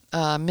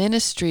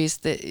ministries,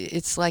 that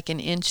it's like an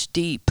inch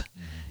deep.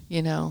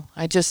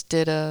 I just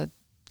did a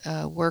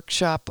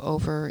workshop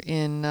over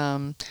in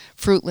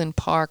Fruitland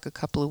Park a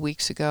couple of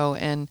weeks ago,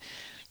 and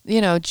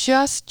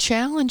just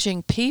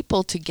challenging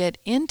people to get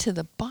into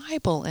the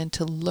Bible and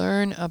to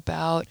learn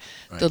about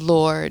the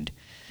Lord.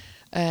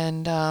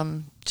 And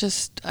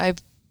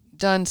I've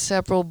done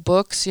several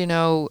books,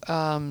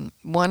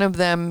 one of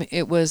them,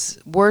 it was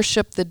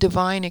Worship the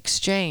Divine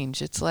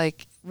Exchange. It's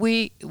like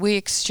we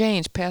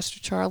exchange. Pastor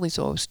Charlie's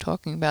always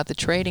talking about the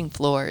trading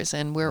floors,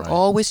 and we're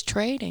always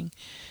trading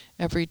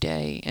every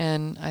day.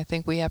 And I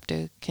think we have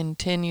to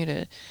continue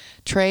to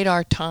trade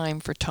our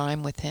time for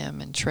time with him,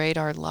 and trade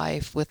our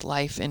life with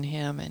life in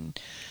him. And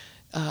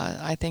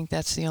I think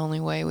that's the only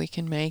way we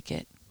can make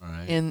it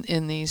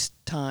in these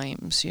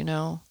times,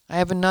 I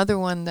have another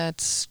one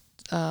that's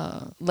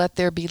Let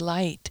There Be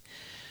Light.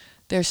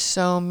 there's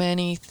so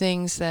many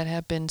things that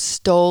have been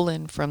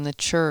stolen from the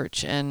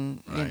church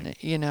and, Right.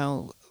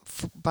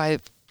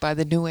 by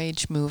the New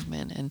Age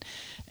movement,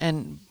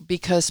 and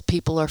because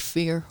people are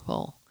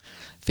fearful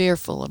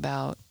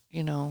about,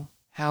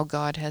 how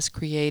God has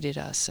created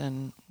us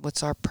and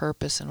what's our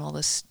purpose and all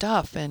this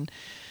stuff.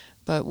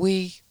 But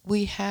we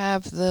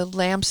have the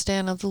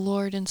lampstand of the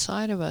Lord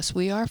inside of us.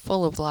 We are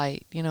full of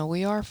light.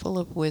 We are full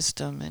of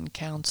wisdom and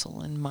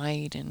counsel and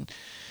might and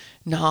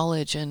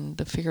knowledge and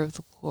the fear of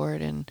the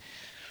Lord. And,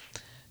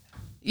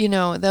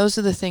 those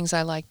are the things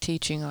I like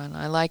teaching on.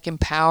 I like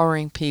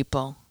empowering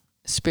people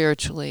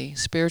spiritually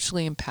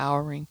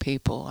empowering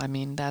people. I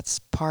mean, that's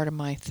part of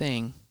my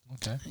thing.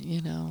 Okay.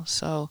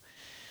 So...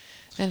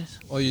 And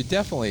well, you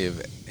definitely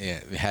have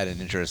had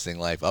an interesting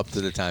life up to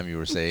the time you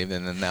were saved,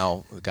 and then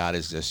now God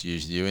has just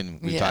used you,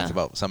 and we talked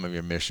about some of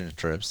your mission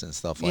trips and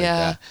stuff like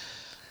that.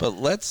 But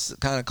let's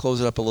kind of close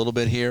it up a little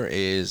bit here.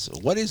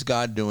 What is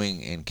God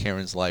doing in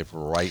Karen's life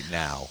right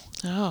now?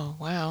 Oh,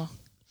 wow.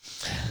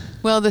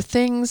 Well, the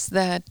things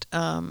that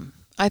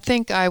I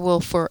think I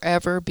will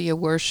forever be a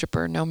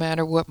worshiper no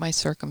matter what my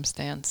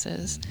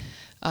circumstances.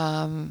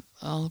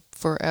 I'll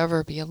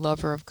forever be a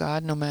lover of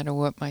God no matter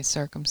what my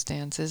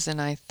circumstances,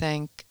 and I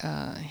thank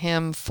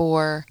Him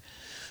for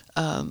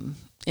I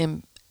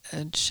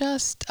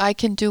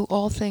can do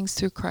all things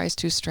through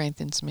Christ who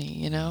strengthens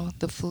me,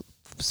 the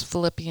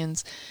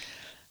Philippians,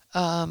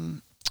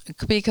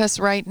 because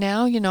right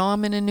now,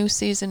 I'm in a new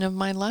season of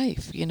my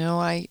life.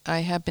 I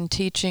have been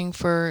teaching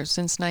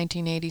since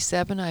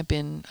 1987.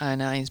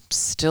 I'm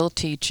still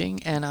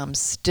teaching, and I'm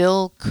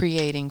still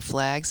creating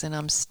flags, and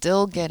I'm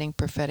still getting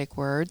prophetic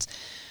words.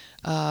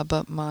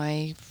 But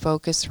my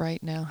focus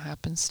right now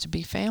happens to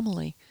be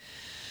family.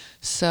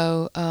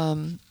 So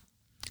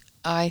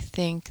I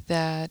think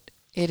that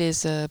it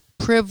is a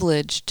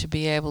privilege to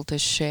be able to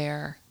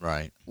share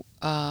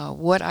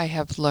what I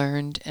have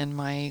learned in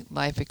my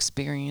life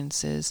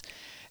experiences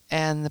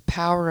and the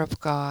power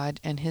of God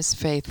and His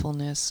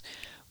faithfulness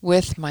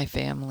with my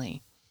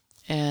family.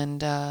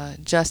 And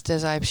just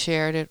as I've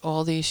shared it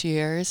all these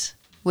years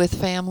with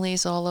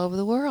families all over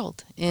the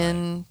world.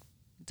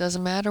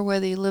 Doesn't matter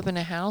whether you live in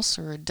a house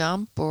or a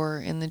dump or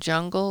in the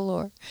jungle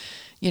or,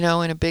 in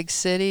a big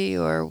city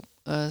or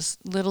a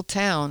little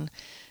town,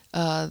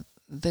 the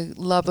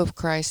love of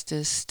Christ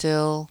is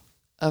still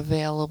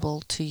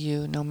available to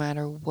you no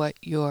matter what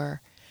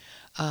your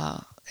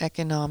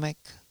economic,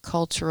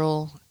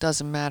 cultural,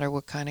 doesn't matter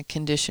what kind of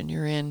condition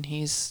you're in,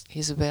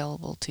 he's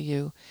available to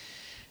you.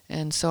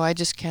 And so I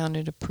just count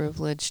it a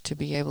privilege to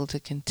be able to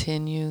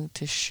continue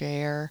to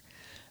share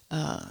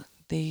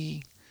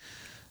the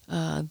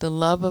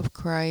love of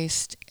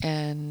Christ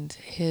and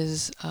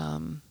His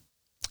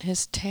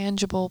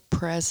tangible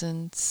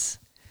presence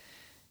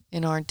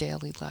in our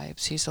daily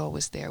lives. He's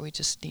always there. We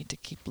just need to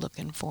keep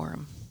looking for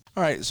Him.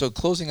 All right, so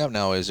closing up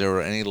now, is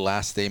there any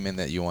last statement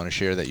that you want to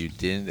share that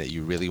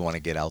you really want to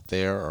get out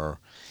there? Or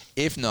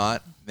if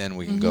not, then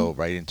we can go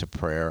right into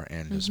prayer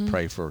and just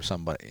pray for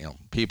somebody,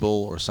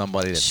 people or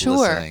somebody that's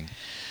listening.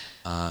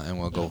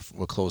 And we'll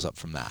close up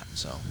from that.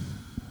 So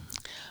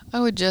I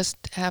would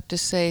just have to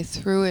say,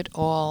 through it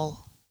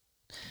all,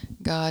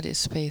 God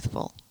is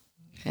faithful.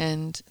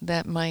 And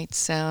that might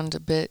sound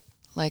a bit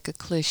like a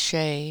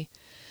cliche,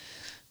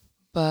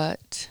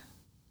 but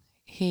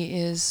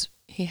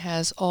He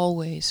has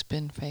always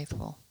been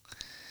faithful.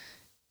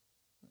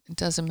 It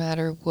doesn't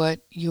matter what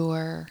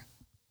your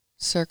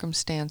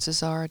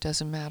circumstances are. It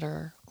doesn't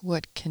matter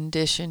what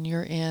condition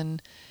you're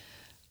in.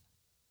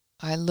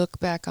 I look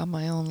back on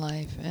my own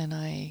life and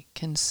I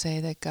can say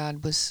that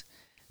God was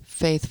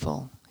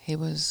faithful. He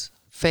was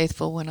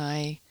faithful when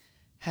I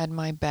had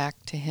my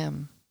back to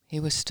Him. He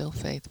was still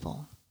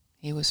faithful.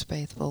 He was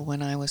faithful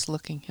when I was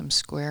looking Him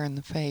square in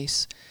the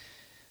face.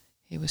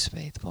 He was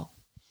faithful.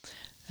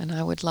 And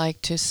I would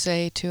like to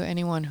say to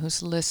anyone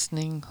who's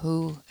listening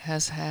who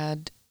has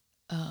had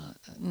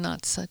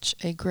not such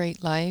a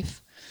great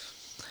life,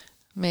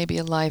 maybe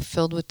a life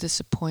filled with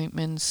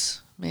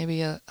disappointments,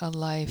 maybe a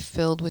life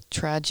filled with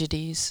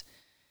tragedies,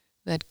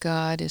 that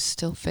God is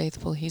still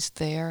faithful. He's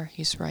there.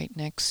 He's right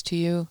next to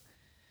you.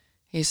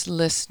 He's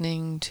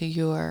listening to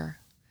your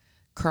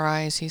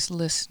cries. He's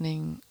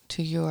listening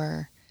to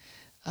your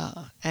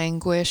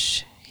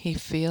anguish. He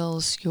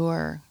feels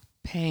your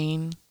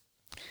pain.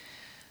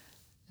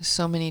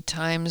 So many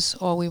times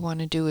all we want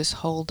to do is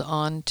hold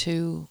on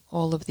to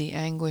all of the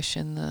anguish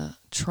and the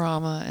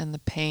trauma and the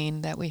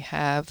pain that we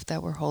have,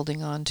 that we're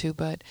holding on to.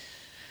 But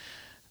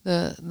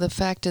the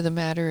fact of the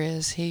matter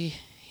is He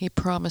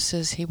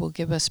promises He will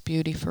give us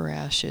beauty for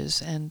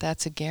ashes, and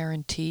that's a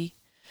guarantee.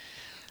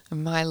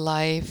 My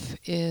life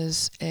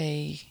is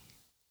a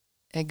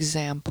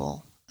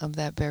example of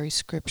that very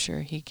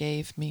scripture. He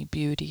gave me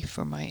beauty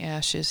for my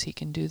ashes. He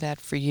can do that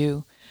for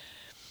you.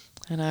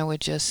 And I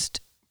would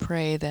just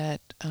pray that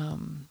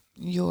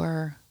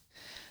your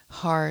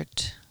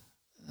heart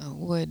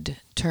would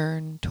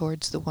turn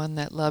towards the one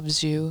that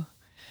loves you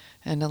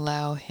and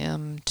allow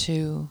Him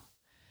to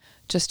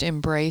just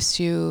embrace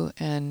you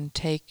and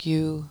take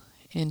you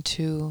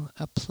into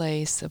a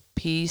place of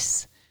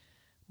peace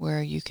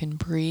where you can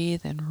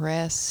breathe and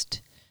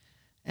rest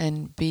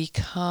and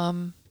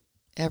become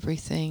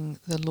everything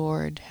the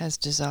Lord has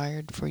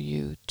desired for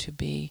you to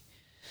be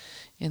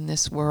in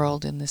this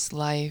world, in this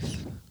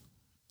life.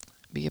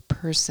 Be a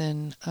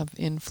person of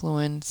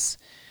influence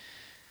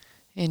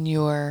in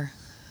your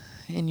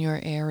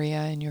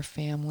area, in your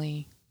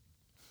family,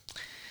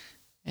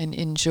 and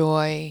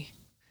enjoy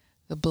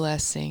the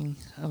blessing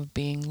of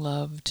being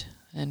loved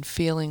and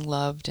feeling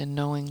loved and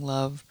knowing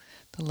love,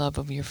 the love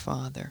of your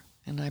Father.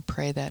 And I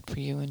pray that for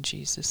you in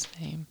Jesus'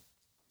 name.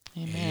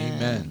 Amen.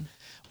 Amen.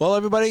 Well,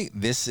 everybody,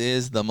 this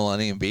is the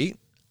Millennium Beat.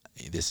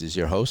 This is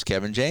your host,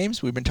 Kevin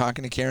James. We've been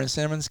talking to Karen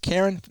Simmons.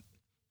 Karen,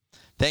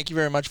 thank you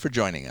very much for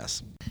joining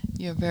us.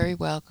 You're very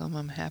welcome.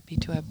 I'm happy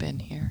to have been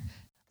here.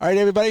 All right,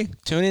 everybody,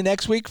 tune in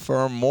next week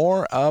for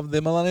more of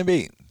the Millennium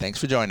Beat. Thanks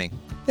for joining.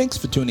 Thanks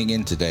for tuning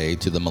in today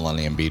to the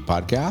Millennium Beat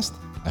podcast.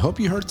 I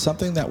hope you heard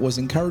something that was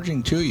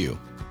encouraging to you.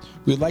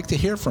 We'd like to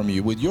hear from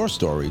you with your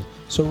story,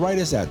 so write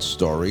us at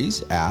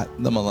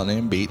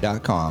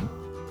stories@themillenniumbeat.com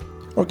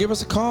or give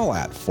us a call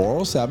at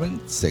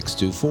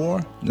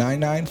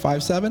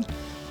 407-624-9957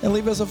 and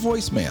leave us a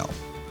voicemail.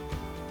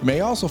 You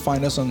may also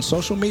find us on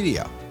social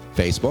media,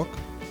 Facebook,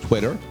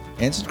 Twitter,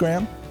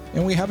 Instagram,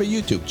 and we have a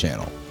YouTube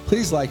channel.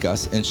 Please like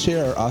us and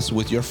share us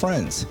with your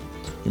friends.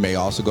 You may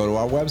also go to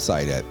our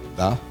website at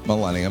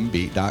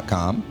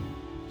themillenniumbeat.com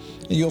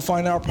and you'll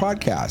find our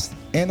podcast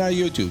and our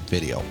YouTube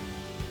video.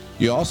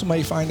 You also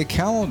may find a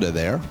calendar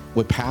there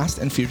with past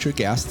and future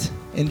guests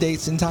and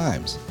dates and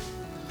times.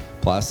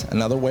 Plus,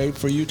 another way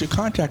for you to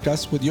contact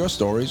us with your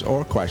stories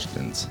or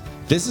questions.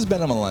 This has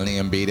been a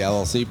Millennium Beat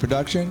LLC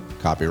production,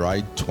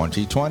 copyright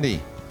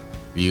 2020.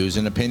 Views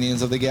and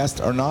opinions of the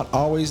guests are not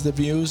always the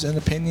views and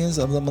opinions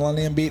of the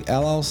Millennium Beat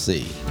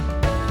LLC.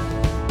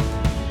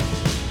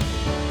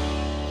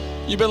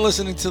 You've been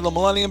listening to the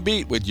Millennium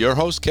Beat with your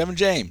host, Kevin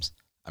James.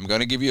 I'm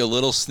going to give you a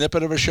little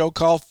snippet of a show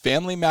called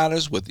Family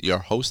Matters with your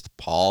host,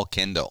 Paul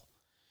Kindle.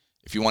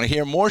 If you want to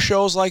hear more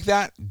shows like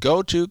that,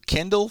 go to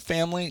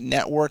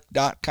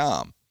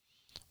KindleFamilyNetwork.com.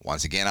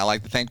 Once again, I'd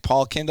like to thank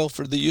Paul Kindle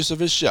for the use of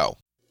his show.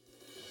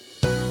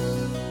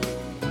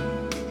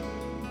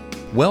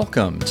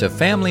 Welcome to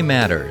Family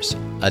Matters,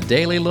 a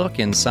daily look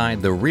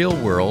inside the real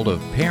world of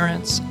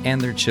parents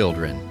and their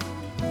children.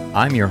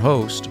 I'm your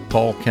host,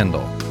 Paul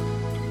Kindle.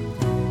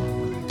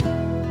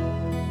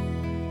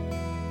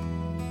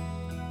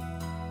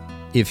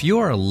 If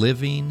you're a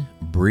living,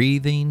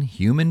 breathing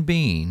human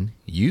being,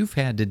 you've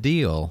had to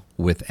deal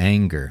with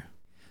anger.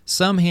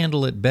 Some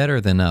handle it better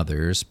than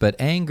others, but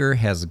anger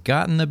has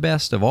gotten the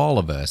best of all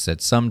of us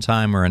at some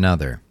time or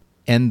another.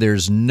 And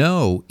there's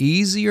no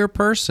easier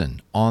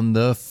person on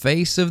the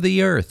face of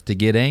the earth to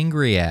get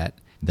angry at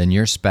than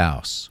your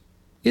spouse.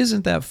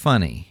 Isn't that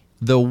funny?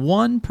 The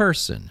one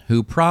person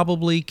who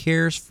probably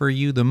cares for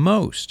you the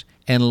most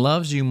and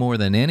loves you more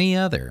than any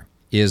other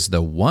is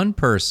the one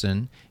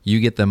person you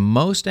get the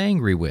most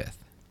angry with.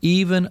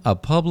 Even a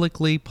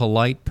publicly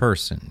polite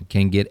person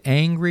can get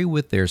angry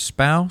with their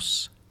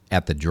spouse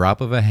at the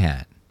drop of a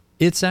hat.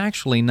 It's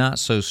actually not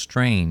so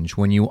strange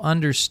when you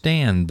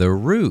understand the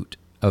root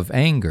of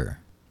anger.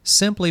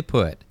 Simply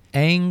put,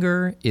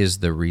 anger is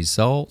the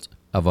result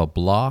of a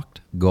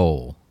blocked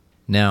goal.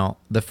 Now,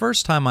 the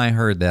first time I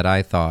heard that,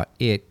 I thought,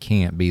 it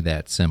can't be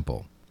that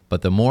simple.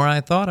 But the more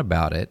I thought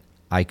about it,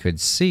 I could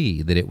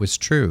see that it was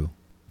true.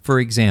 For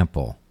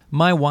example,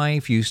 my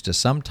wife used to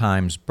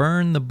sometimes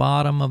burn the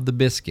bottom of the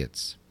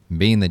biscuits.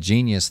 Being the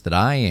genius that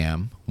I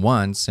am,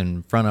 once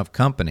in front of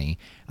company,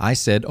 I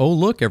said, "Oh,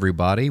 look,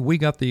 everybody, we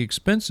got the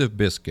expensive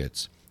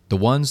biscuits, the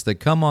ones that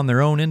come on their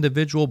own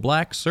individual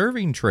black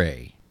serving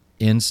tray."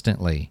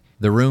 Instantly,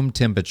 the room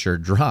temperature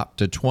dropped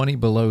to 20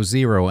 below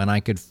zero, and I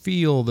could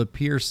feel the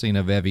piercing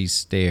of Evie's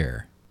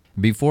stare.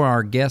 Before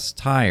our guest's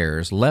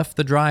tires left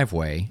the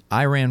driveway,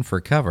 I ran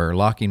for cover,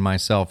 locking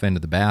myself into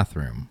the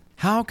bathroom.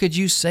 "How could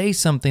you say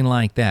something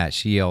like that?"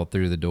 she yelled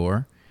through the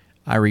door.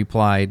 I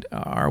replied,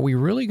 "Are we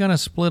really going to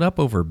split up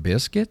over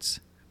biscuits?"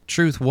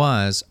 Truth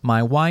was,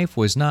 my wife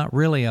was not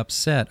really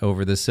upset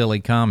over the silly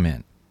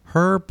comment.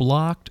 Her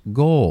blocked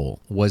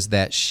goal was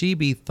that she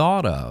be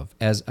thought of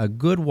as a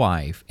good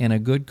wife and a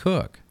good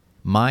cook.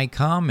 My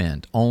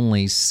comment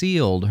only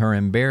sealed her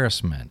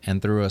embarrassment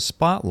and threw a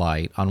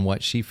spotlight on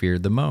what she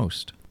feared the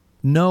most.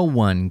 No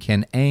one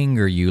can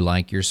anger you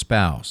like your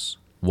spouse.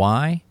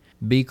 Why?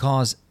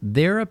 Because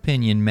their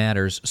opinion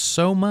matters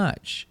so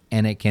much,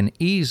 and it can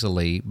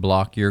easily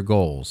block your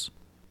goals.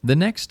 The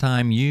next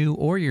time you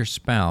or your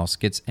spouse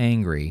gets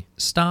angry,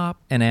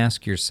 stop and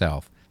ask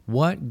yourself,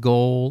 what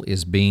goal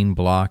is being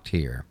blocked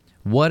here?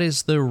 What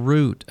is the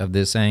root of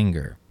this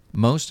anger?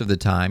 Most of the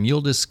time,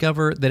 you'll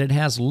discover that it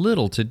has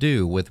little to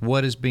do with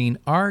what is being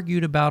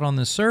argued about on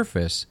the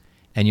surface,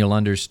 and you'll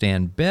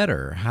understand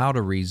better how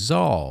to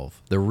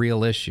resolve the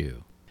real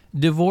issue.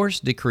 Divorce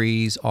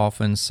decrees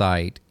often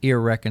cite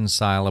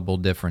irreconcilable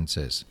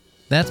differences.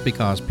 That's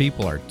because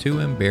people are too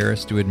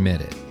embarrassed to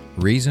admit it.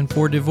 Reason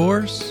for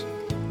divorce?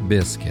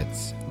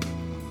 Biscuits.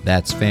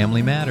 That's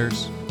Family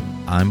Matters.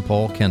 I'm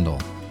Paul Kindle.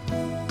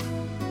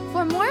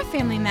 For more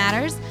Family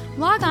Matters,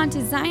 log on to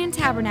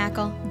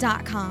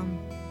ZionTabernacle.com.